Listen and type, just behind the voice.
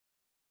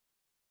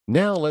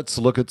Now let's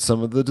look at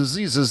some of the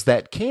diseases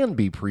that can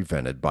be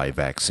prevented by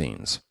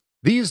vaccines.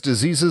 These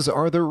diseases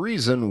are the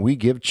reason we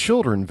give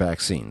children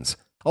vaccines.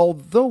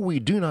 Although we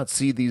do not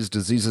see these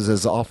diseases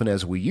as often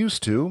as we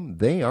used to,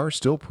 they are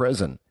still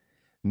present.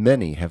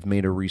 Many have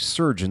made a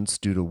resurgence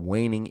due to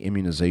waning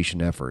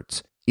immunization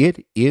efforts.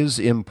 It is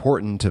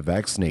important to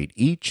vaccinate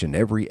each and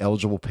every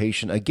eligible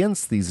patient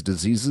against these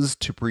diseases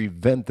to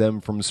prevent them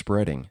from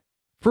spreading.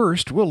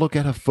 First, we'll look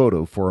at a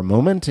photo for a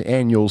moment,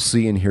 and you'll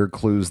see and hear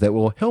clues that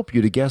will help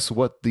you to guess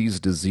what these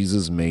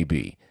diseases may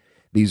be.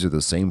 These are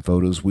the same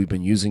photos we've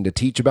been using to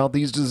teach about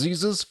these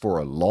diseases for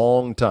a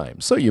long time,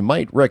 so you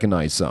might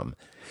recognize some.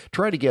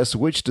 Try to guess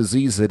which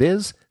disease it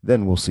is,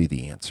 then we'll see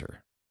the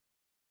answer.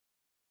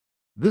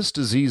 This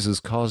disease is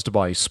caused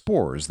by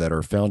spores that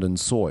are found in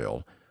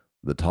soil.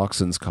 The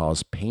toxins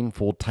cause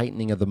painful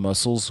tightening of the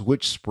muscles,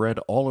 which spread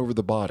all over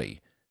the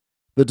body.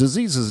 The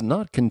disease is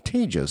not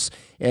contagious,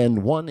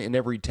 and 1 in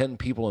every 10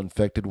 people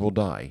infected will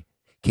die.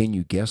 Can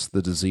you guess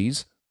the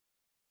disease?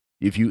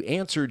 If you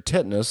answered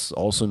tetanus,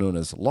 also known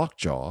as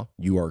lockjaw,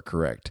 you are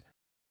correct.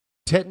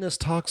 Tetanus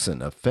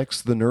toxin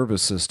affects the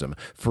nervous system,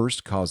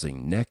 first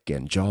causing neck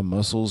and jaw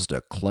muscles to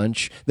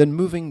clench, then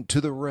moving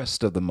to the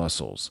rest of the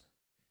muscles.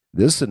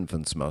 This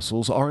infant's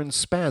muscles are in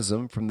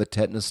spasm from the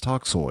tetanus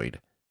toxoid.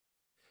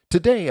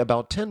 Today,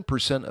 about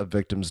 10% of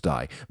victims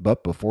die,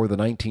 but before the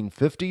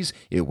 1950s,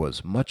 it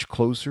was much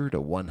closer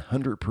to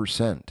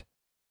 100%.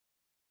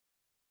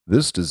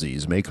 This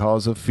disease may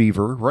cause a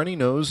fever, runny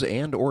nose,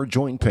 and/or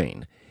joint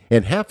pain,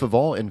 and half of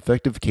all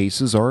infective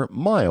cases are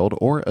mild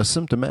or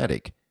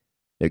asymptomatic.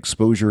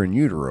 Exposure in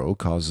utero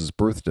causes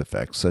birth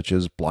defects such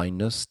as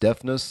blindness,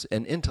 deafness,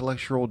 and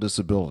intellectual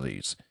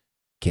disabilities.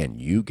 Can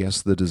you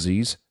guess the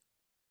disease?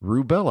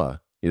 Rubella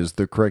is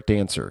the correct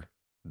answer.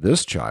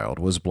 This child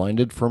was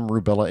blinded from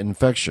rubella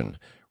infection.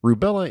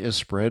 Rubella is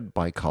spread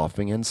by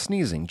coughing and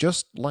sneezing,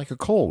 just like a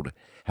cold.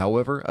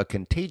 However, a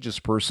contagious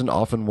person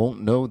often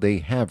won't know they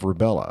have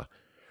rubella.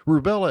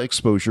 Rubella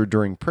exposure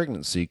during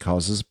pregnancy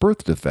causes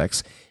birth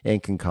defects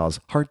and can cause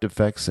heart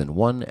defects in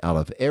 1 out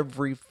of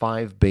every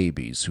 5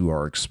 babies who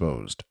are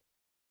exposed.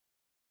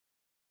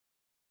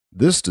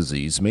 This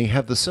disease may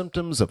have the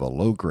symptoms of a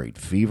low-grade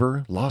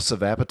fever, loss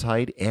of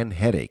appetite, and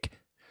headache.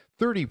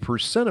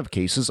 30% of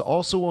cases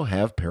also will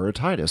have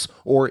parotitis,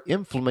 or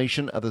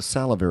inflammation of the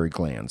salivary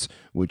glands,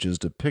 which is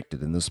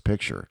depicted in this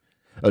picture.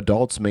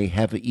 Adults may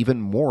have even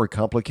more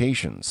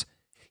complications.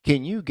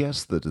 Can you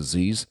guess the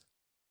disease?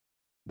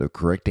 The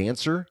correct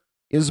answer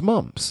is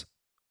mumps.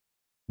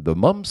 The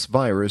mumps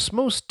virus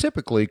most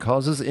typically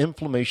causes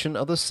inflammation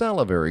of the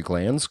salivary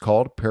glands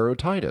called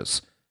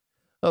parotitis.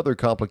 Other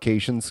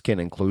complications can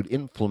include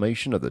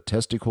inflammation of the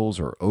testicles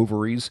or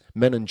ovaries,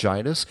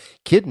 meningitis,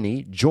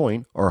 kidney,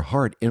 joint, or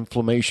heart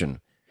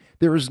inflammation.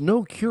 There is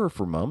no cure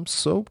for mumps,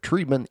 so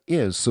treatment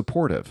is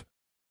supportive.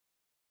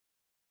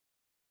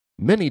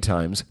 Many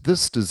times,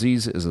 this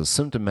disease is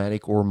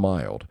asymptomatic or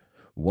mild.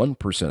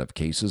 1% of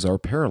cases are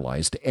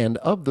paralyzed, and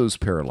of those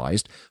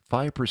paralyzed,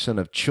 5%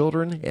 of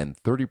children and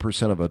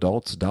 30% of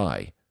adults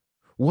die.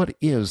 What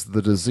is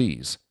the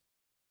disease?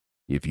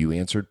 If you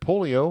answered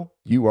polio,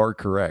 you are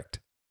correct.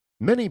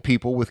 Many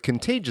people with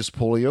contagious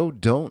polio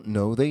don't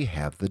know they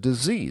have the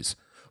disease.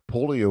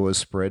 Polio is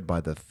spread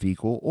by the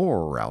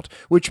fecal-oral route,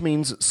 which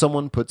means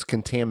someone puts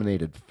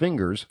contaminated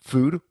fingers,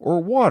 food,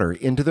 or water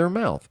into their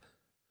mouth.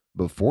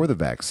 Before the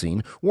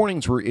vaccine,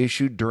 warnings were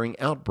issued during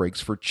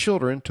outbreaks for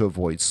children to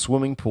avoid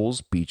swimming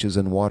pools, beaches,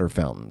 and water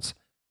fountains.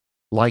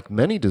 Like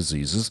many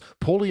diseases,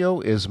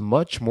 polio is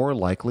much more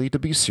likely to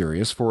be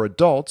serious for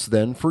adults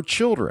than for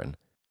children.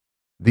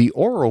 The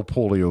oral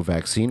polio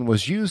vaccine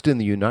was used in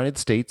the United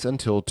States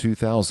until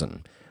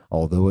 2000.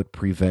 Although it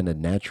prevented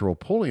natural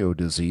polio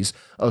disease,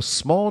 a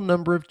small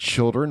number of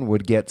children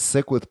would get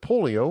sick with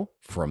polio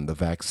from the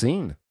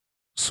vaccine.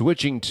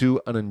 Switching to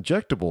an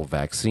injectable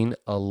vaccine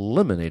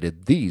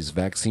eliminated these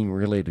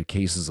vaccine-related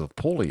cases of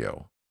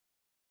polio.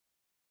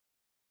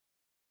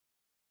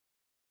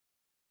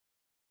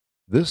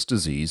 This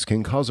disease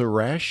can cause a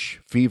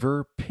rash,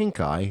 fever, pink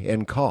eye,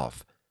 and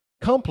cough.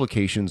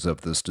 Complications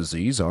of this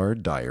disease are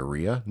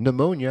diarrhea,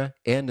 pneumonia,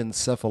 and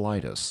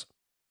encephalitis.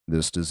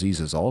 This disease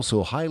is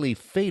also highly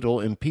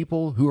fatal in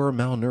people who are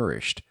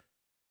malnourished.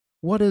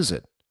 What is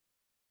it?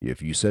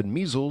 If you said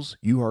measles,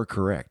 you are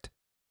correct.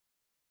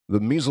 The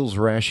measles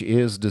rash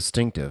is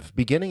distinctive,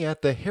 beginning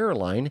at the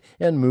hairline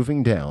and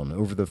moving down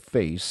over the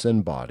face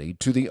and body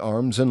to the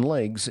arms and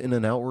legs in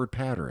an outward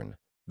pattern.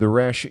 The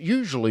rash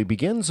usually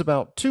begins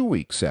about 2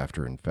 weeks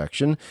after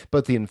infection,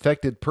 but the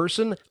infected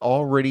person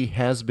already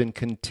has been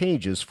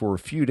contagious for a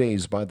few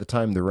days by the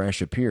time the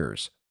rash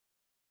appears.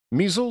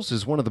 Measles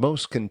is one of the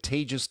most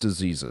contagious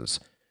diseases.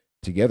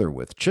 Together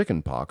with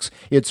chickenpox,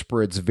 it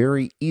spreads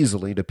very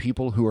easily to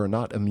people who are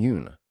not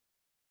immune.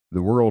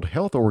 The World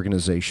Health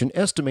Organization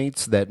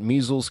estimates that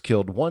measles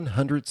killed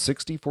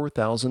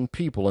 164,000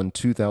 people in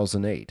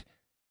 2008.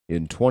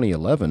 In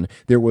 2011,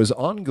 there was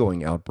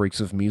ongoing outbreaks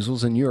of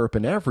measles in Europe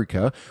and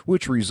Africa,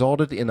 which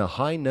resulted in a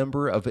high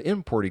number of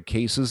imported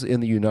cases in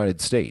the United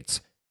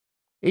States.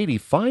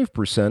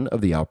 85%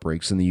 of the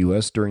outbreaks in the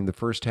U.S. during the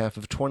first half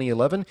of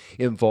 2011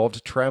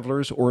 involved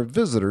travelers or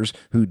visitors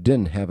who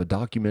didn't have a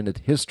documented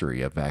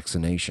history of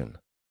vaccination.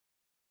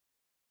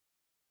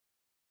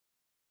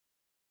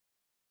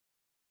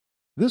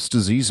 This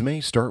disease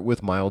may start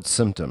with mild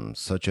symptoms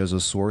such as a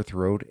sore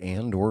throat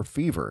and or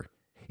fever.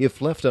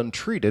 If left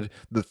untreated,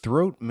 the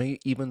throat may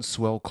even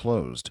swell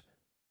closed.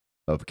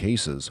 Of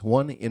cases,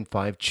 1 in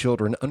 5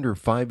 children under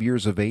 5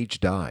 years of age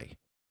die.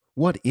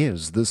 What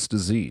is this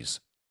disease?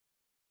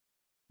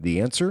 The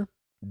answer?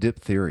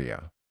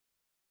 Diphtheria.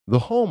 The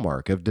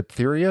hallmark of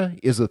diphtheria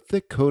is a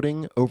thick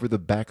coating over the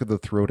back of the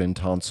throat and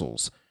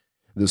tonsils.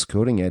 This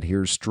coating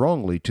adheres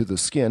strongly to the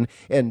skin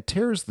and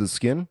tears the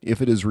skin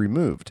if it is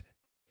removed.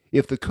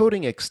 If the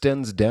coating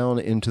extends down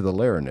into the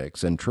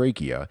larynx and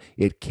trachea,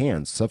 it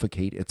can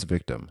suffocate its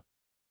victim.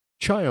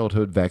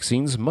 Childhood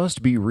vaccines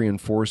must be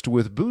reinforced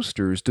with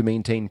boosters to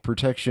maintain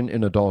protection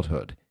in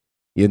adulthood.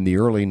 In the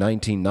early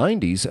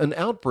 1990s, an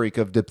outbreak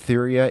of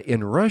diphtheria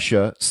in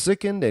Russia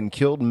sickened and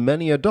killed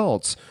many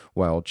adults,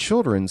 while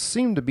children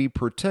seemed to be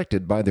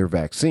protected by their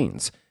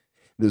vaccines.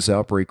 This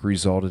outbreak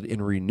resulted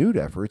in renewed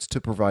efforts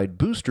to provide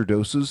booster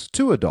doses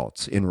to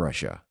adults in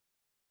Russia.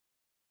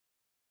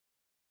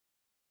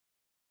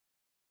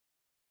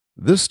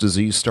 This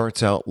disease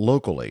starts out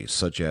locally,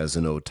 such as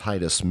in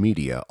otitis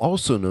media,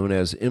 also known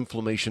as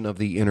inflammation of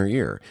the inner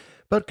ear,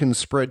 but can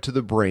spread to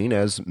the brain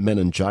as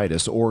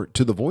meningitis or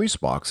to the voice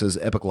box as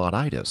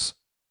epiglottitis.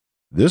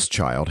 This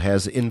child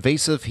has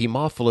invasive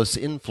Haemophilus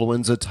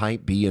influenza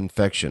type B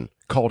infection,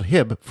 called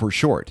Hib for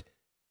short.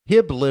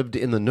 Hib lived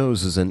in the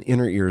noses and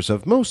inner ears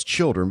of most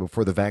children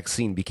before the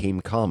vaccine became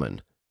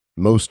common.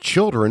 Most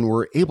children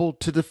were able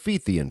to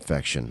defeat the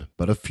infection,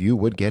 but a few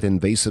would get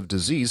invasive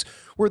disease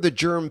where the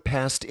germ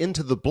passed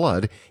into the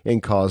blood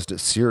and caused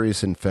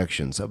serious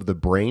infections of the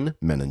brain,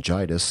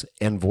 meningitis,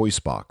 and voice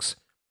box.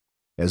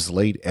 As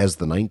late as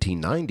the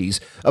 1990s,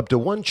 up to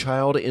 1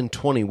 child in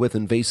 20 with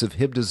invasive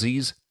Hib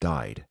disease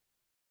died.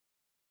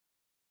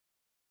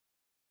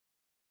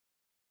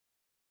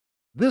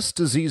 This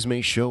disease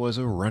may show as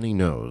a runny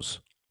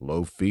nose,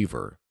 low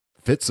fever,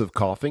 fits of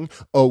coughing,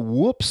 a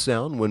whoop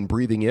sound when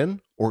breathing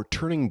in, or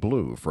turning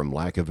blue from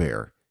lack of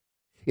air.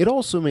 It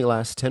also may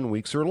last 10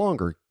 weeks or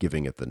longer,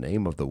 giving it the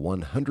name of the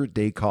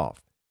 100-day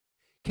cough.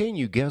 Can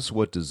you guess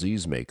what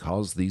disease may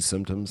cause these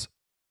symptoms?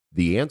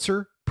 The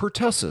answer?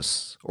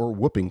 Pertussis, or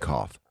whooping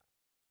cough.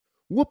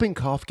 Whooping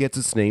cough gets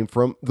its name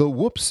from the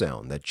whoop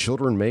sound that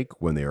children make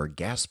when they are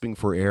gasping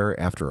for air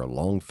after a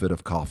long fit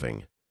of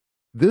coughing.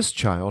 This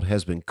child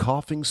has been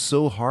coughing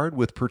so hard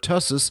with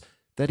pertussis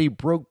that he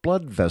broke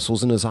blood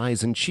vessels in his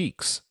eyes and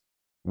cheeks.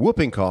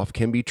 Whooping cough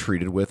can be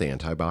treated with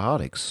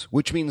antibiotics,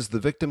 which means the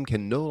victim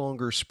can no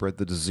longer spread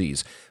the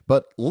disease,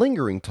 but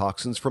lingering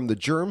toxins from the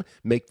germ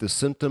make the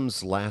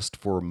symptoms last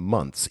for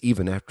months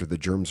even after the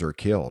germs are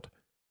killed.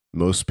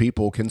 Most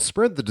people can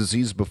spread the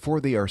disease before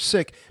they are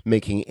sick,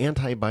 making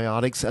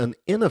antibiotics an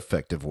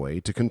ineffective way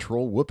to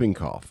control whooping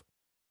cough.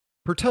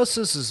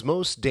 Pertussis is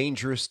most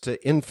dangerous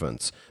to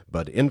infants,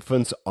 but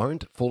infants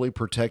aren't fully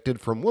protected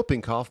from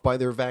whooping cough by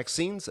their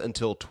vaccines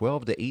until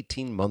 12 to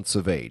 18 months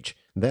of age.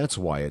 That's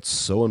why it's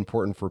so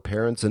important for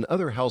parents and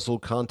other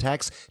household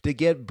contacts to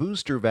get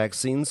booster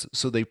vaccines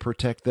so they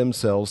protect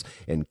themselves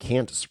and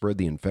can't spread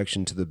the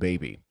infection to the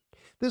baby.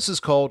 This is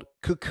called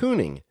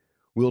cocooning.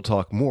 We'll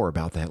talk more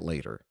about that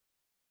later.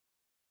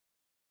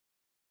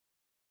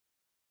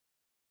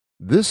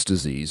 This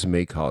disease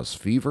may cause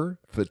fever,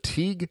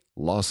 fatigue,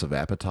 loss of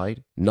appetite,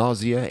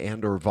 nausea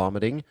and or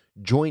vomiting,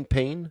 joint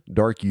pain,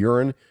 dark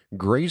urine,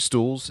 gray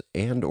stools,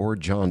 and or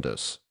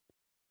jaundice.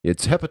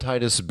 It's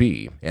hepatitis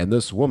B, and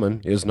this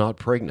woman is not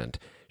pregnant.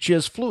 She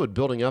has fluid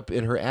building up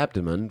in her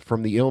abdomen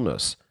from the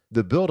illness.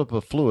 The buildup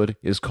of fluid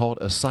is called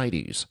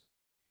ascites.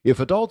 If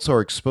adults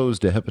are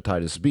exposed to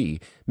hepatitis B,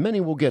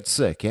 many will get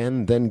sick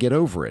and then get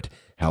over it.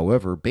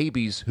 However,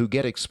 babies who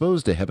get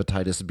exposed to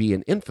hepatitis B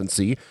in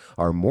infancy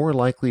are more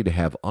likely to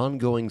have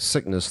ongoing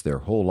sickness their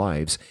whole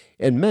lives,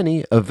 and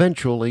many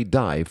eventually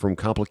die from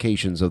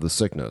complications of the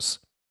sickness.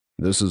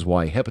 This is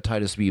why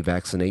hepatitis B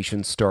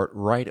vaccinations start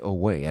right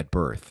away at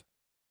birth.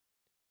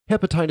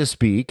 Hepatitis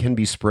B can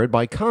be spread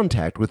by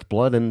contact with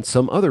blood and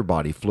some other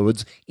body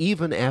fluids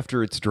even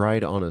after it's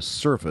dried on a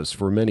surface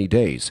for many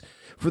days.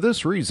 For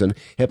this reason,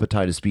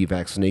 hepatitis B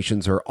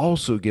vaccinations are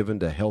also given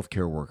to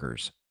healthcare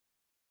workers.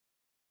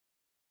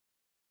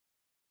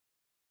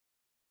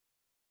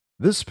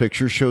 This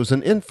picture shows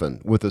an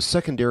infant with a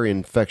secondary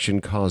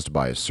infection caused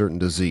by a certain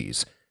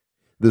disease.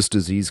 This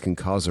disease can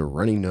cause a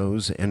runny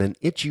nose and an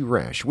itchy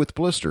rash with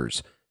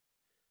blisters.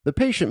 The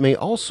patient may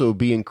also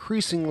be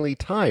increasingly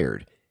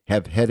tired,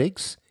 have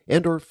headaches,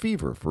 and or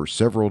fever for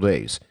several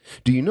days.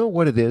 Do you know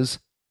what it is?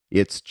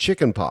 It's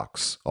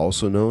chickenpox,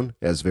 also known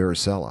as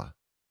varicella.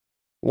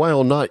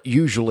 While not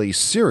usually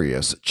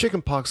serious,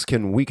 chickenpox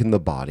can weaken the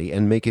body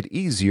and make it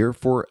easier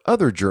for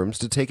other germs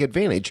to take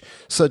advantage,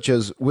 such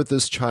as with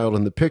this child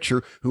in the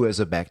picture who has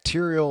a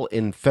bacterial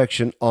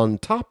infection on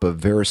top of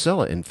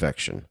varicella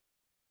infection.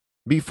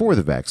 Before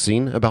the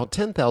vaccine, about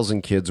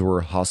 10,000 kids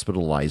were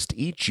hospitalized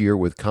each year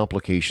with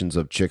complications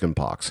of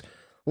chickenpox.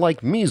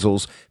 Like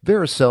measles,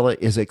 varicella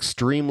is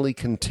extremely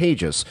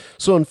contagious,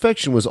 so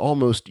infection was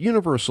almost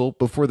universal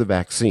before the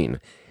vaccine.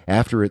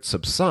 After it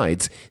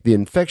subsides, the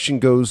infection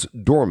goes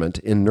dormant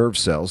in nerve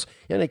cells,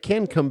 and it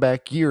can come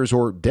back years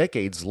or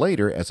decades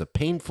later as a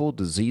painful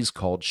disease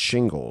called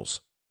shingles.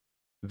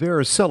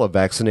 Varicella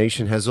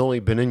vaccination has only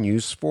been in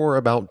use for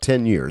about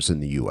 10 years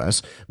in the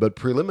U.S., but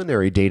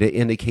preliminary data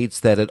indicates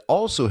that it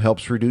also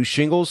helps reduce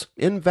shingles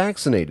in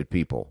vaccinated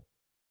people.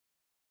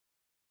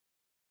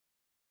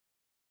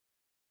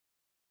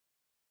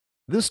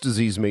 This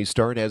disease may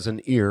start as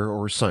an ear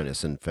or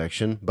sinus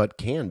infection, but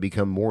can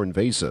become more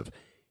invasive.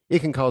 It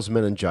can cause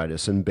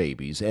meningitis in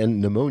babies and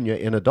pneumonia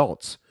in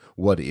adults.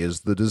 What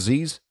is the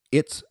disease?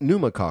 It's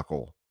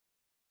pneumococcal.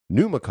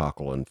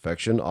 Pneumococcal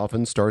infection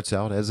often starts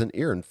out as an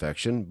ear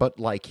infection, but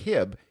like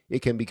Hib,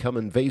 it can become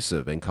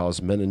invasive and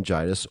cause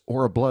meningitis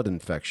or a blood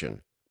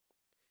infection.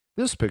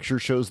 This picture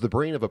shows the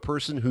brain of a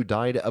person who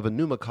died of a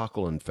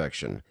pneumococcal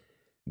infection.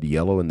 The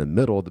yellow in the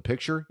middle of the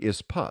picture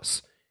is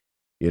pus.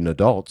 In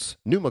adults,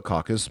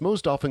 pneumococcus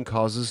most often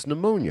causes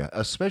pneumonia,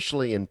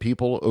 especially in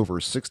people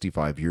over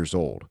 65 years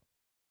old.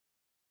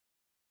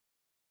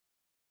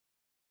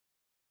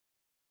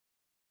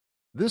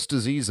 This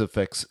disease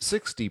affects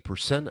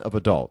 60% of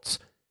adults.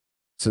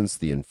 Since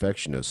the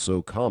infection is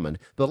so common,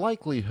 the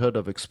likelihood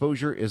of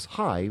exposure is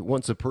high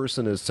once a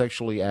person is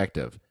sexually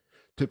active.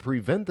 To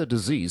prevent the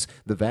disease,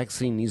 the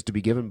vaccine needs to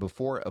be given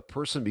before a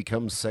person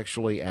becomes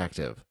sexually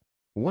active.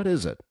 What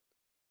is it?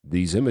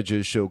 These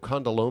images show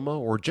condyloma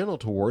or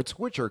genital warts,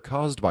 which are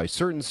caused by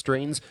certain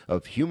strains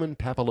of human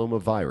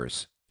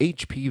papillomavirus,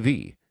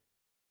 HPV.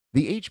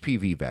 The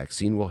HPV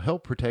vaccine will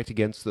help protect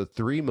against the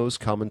three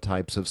most common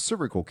types of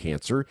cervical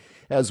cancer,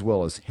 as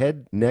well as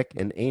head, neck,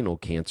 and anal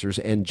cancers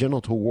and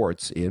genital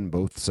warts in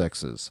both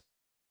sexes.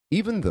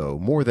 Even though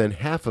more than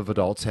half of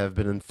adults have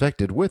been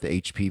infected with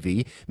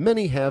HPV,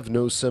 many have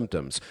no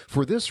symptoms.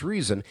 For this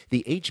reason,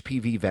 the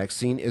HPV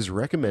vaccine is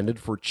recommended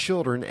for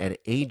children at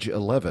age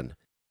 11.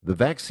 The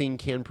vaccine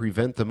can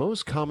prevent the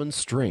most common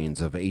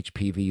strains of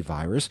HPV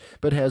virus,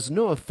 but has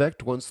no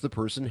effect once the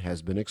person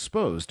has been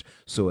exposed,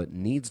 so it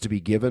needs to be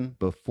given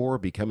before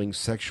becoming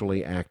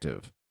sexually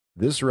active.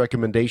 This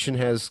recommendation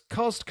has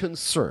caused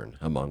concern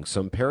among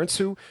some parents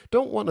who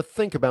don't want to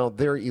think about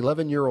their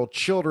 11-year-old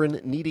children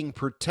needing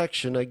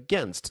protection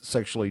against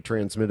sexually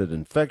transmitted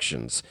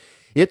infections.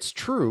 It's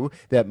true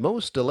that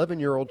most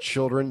 11-year-old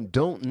children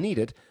don't need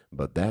it,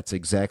 but that's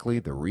exactly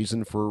the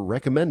reason for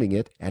recommending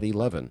it at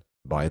 11.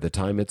 By the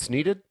time it's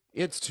needed,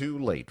 it's too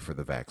late for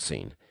the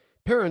vaccine.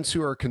 Parents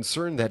who are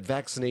concerned that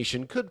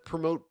vaccination could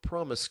promote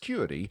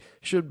promiscuity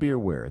should be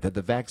aware that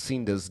the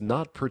vaccine does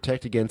not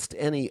protect against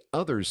any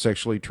other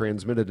sexually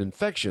transmitted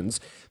infections,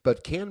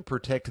 but can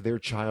protect their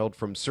child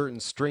from certain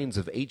strains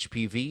of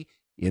HPV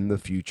in the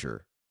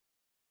future.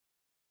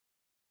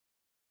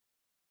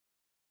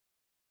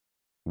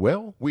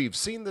 Well, we've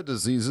seen the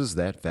diseases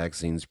that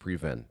vaccines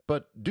prevent,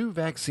 but do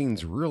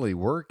vaccines really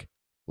work?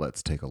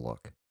 Let's take a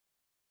look.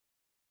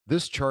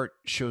 This chart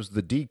shows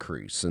the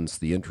decrease since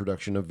the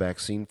introduction of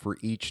vaccine for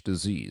each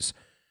disease.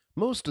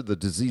 Most of the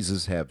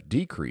diseases have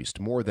decreased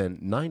more than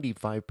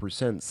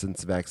 95%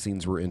 since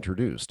vaccines were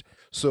introduced.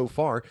 So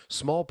far,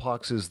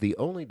 smallpox is the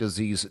only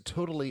disease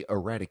totally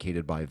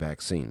eradicated by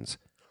vaccines.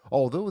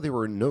 Although there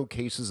were no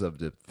cases of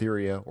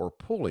diphtheria or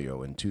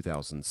polio in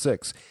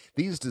 2006,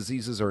 these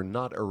diseases are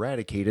not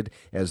eradicated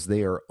as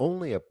they are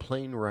only a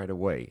plane ride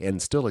away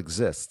and still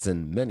exists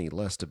in many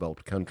less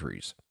developed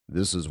countries.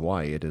 This is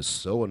why it is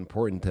so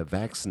important to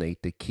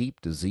vaccinate to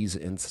keep disease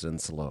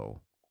incidence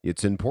low.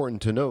 It's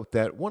important to note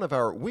that one of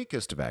our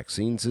weakest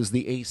vaccines is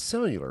the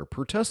acellular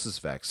pertussis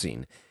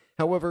vaccine.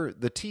 However,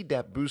 the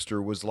Tdap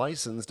booster was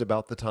licensed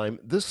about the time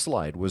this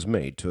slide was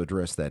made to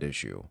address that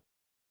issue.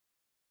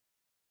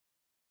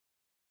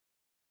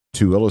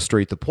 To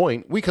illustrate the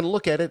point, we can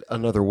look at it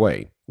another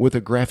way, with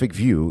a graphic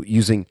view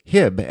using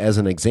Hib as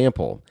an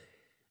example.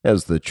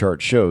 As the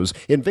chart shows,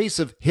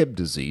 invasive Hib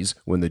disease,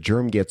 when the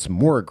germ gets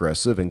more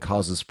aggressive and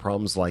causes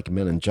problems like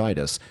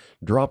meningitis,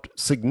 dropped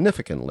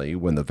significantly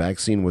when the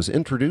vaccine was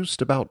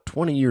introduced about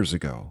 20 years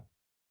ago.